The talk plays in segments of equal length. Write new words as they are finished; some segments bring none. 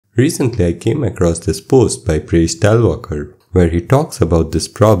Recently I came across this post by Presh Talwalker where he talks about this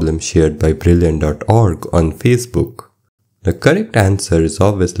problem shared by brilliant.org on Facebook. The correct answer is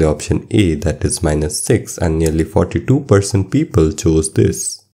obviously option A, that is -6, and nearly 42% people chose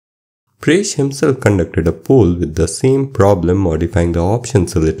this. Presh himself conducted a poll with the same problem, modifying the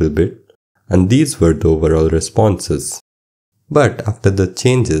options a little bit, and these were the overall responses. But after the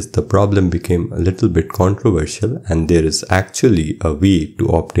changes, the problem became a little bit controversial, and there is actually a way to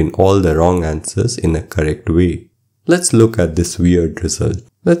obtain all the wrong answers in a correct way. Let's look at this weird result.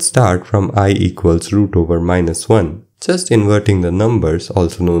 Let's start from I equals root over -1. Just inverting the numbers,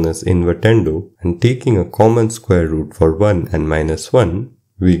 also known as invertendo, and taking a common square root for 1 and -1,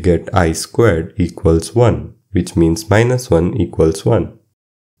 we get I squared equals 1, which means -1 equals 1.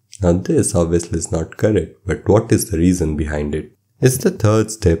 Now this obviously is not correct, but what is the reason behind it? It's the third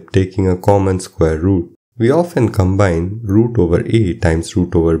step, taking a common square root. We often combine root over a times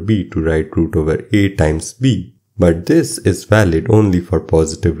root over b to write root over a times b, but this is valid only for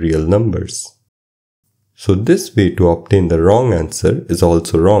positive real numbers. So this way to obtain the wrong answer is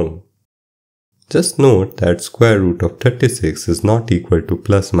also wrong. Just note that square root of 36 is not equal to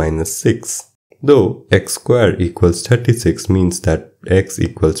plus minus 6. Though x square equals 36 means that x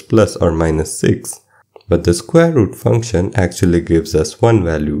equals plus or minus 6, but the square root function actually gives us one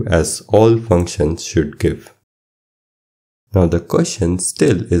value, as all functions should give. Now the question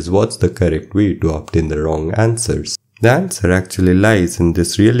still is, what's the correct way to obtain the wrong answers? The answer actually lies in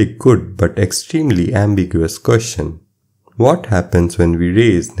this really good but extremely ambiguous question. What happens when we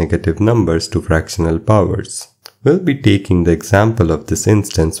raise negative numbers to fractional powers? We'll be taking the example of this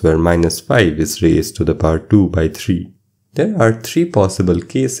instance where -5 is raised to the power 2 by 3. There are 3 possible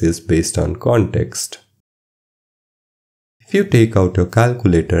cases based on context. If you take out your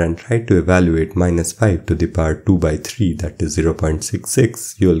calculator and try to evaluate -5 to the power 2 by 3, that is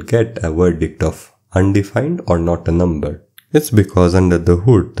 0.66, you'll get a verdict of undefined or not a number. It's because under the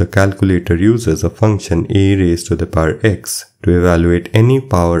hood, the calculator uses a function a raised to the power x to evaluate any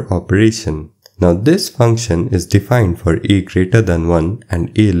power operation. Now this function is defined for a greater than 1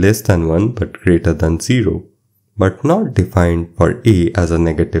 and a less than 1 but greater than 0, but not defined for a as a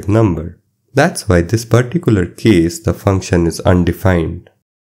negative number. That's why this particular case the function is undefined.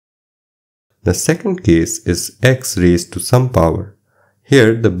 The second case is x raised to some power.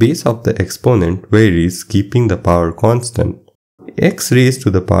 Here the base of the exponent varies, keeping the power constant. X raised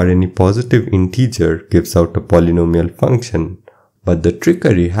to the power any positive integer gives out a polynomial function, but the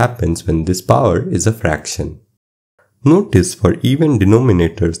trickery happens when this power is a fraction. Notice for even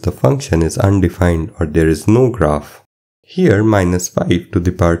denominators the function is undefined or there is no graph. Here -5 to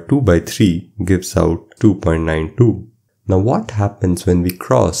the power 2 by 3 gives out 2.92. Now what happens when we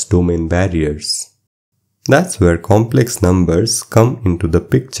cross domain barriers? That's where complex numbers come into the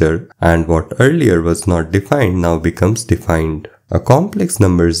picture, and what earlier was not defined now becomes defined. A complex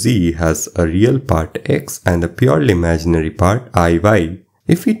number z has a real part x and a purely imaginary part iy.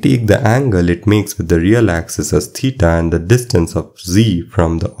 If we take the angle it makes with the real axis as theta and the distance of z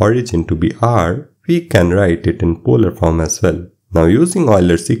from the origin to be r, we can write it in polar form as well. Now using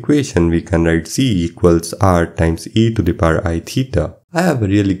Euler's equation we can write z equals r times e to the power I theta. I have a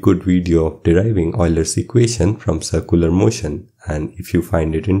really good video of deriving Euler's equation from circular motion, and if you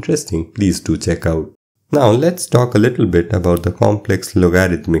find it interesting, please do check out. Now let's talk a little bit about the complex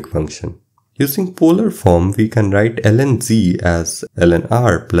logarithmic function. Using polar form, we can write ln z as ln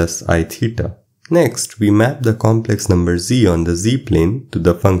r plus I theta. Next, we map the complex number z on the z-plane to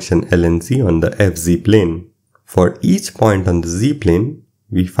the function ln z on the fz plane. For each point on the z-plane,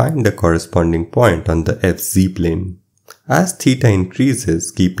 we find the corresponding point on the fz plane. As theta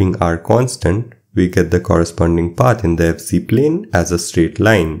increases, keeping r constant, we get the corresponding path in the fz plane as a straight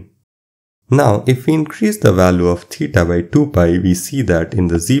line. Now, if we increase the value of theta by 2 pi, we see that in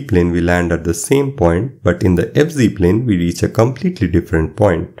the z-plane we land at the same point, but in the fz plane we reach a completely different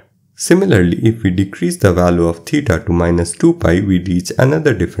point. Similarly, if we decrease the value of theta to -2 pi, we reach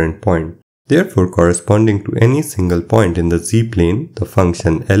another different point. Therefore, corresponding to any single point in the z-plane, the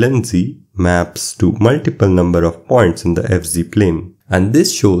function ln z maps to multiple number of points in the fz plane, and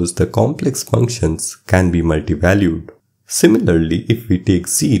this shows the complex functions can be multivalued. Similarly, if we take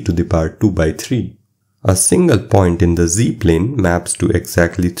z to the power 2 by 3, a single point in the z-plane maps to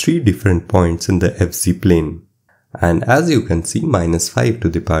exactly 3 different points in the fz plane. And as you can see, -5 to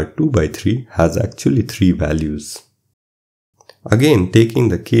the power 2 by 3 has actually 3 values. Again, taking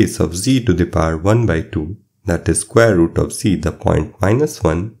the case of z to the power 1 by 2, that is square root of z, the point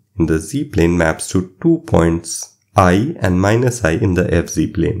 -1 in the z-plane maps to 2 points I and -I in the fz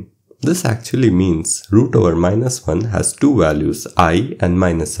plane. This actually means root over minus 1 has two values, I and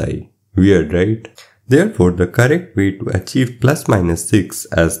minus I. Weird, right? Therefore, the correct way to achieve plus minus 6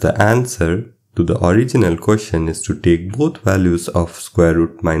 as the answer to the original question is to take both values of square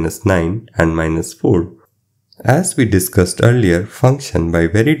root minus 9 and minus 4. As we discussed earlier, function by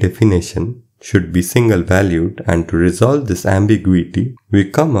very definition should be single valued, and to resolve this ambiguity, we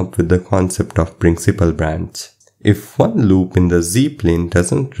come up with the concept of principal branch. If one loop in the z-plane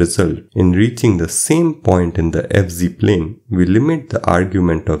doesn't result in reaching the same point in the fz plane, we limit the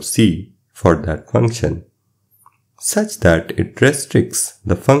argument of c for that function, such that it restricts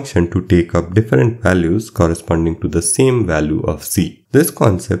the function to take up different values corresponding to the same value of c. This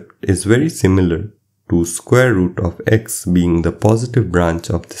concept is very similar to square root of x being the positive branch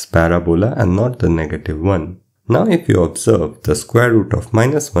of this parabola and not the negative one. Now if you observe, the square root of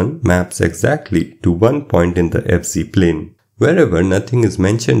minus 1 maps exactly to one point in the fz plane. Wherever nothing is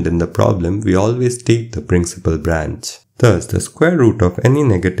mentioned in the problem, we always take the principal branch. Thus, the square root of any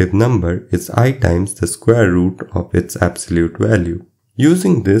negative number is I times the square root of its absolute value.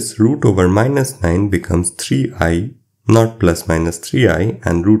 Using this, root over minus 9 becomes 3i, not plus minus 3i,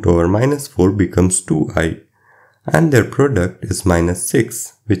 and root over minus 4 becomes 2i. And their product is minus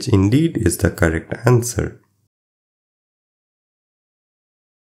 6, which indeed is the correct answer.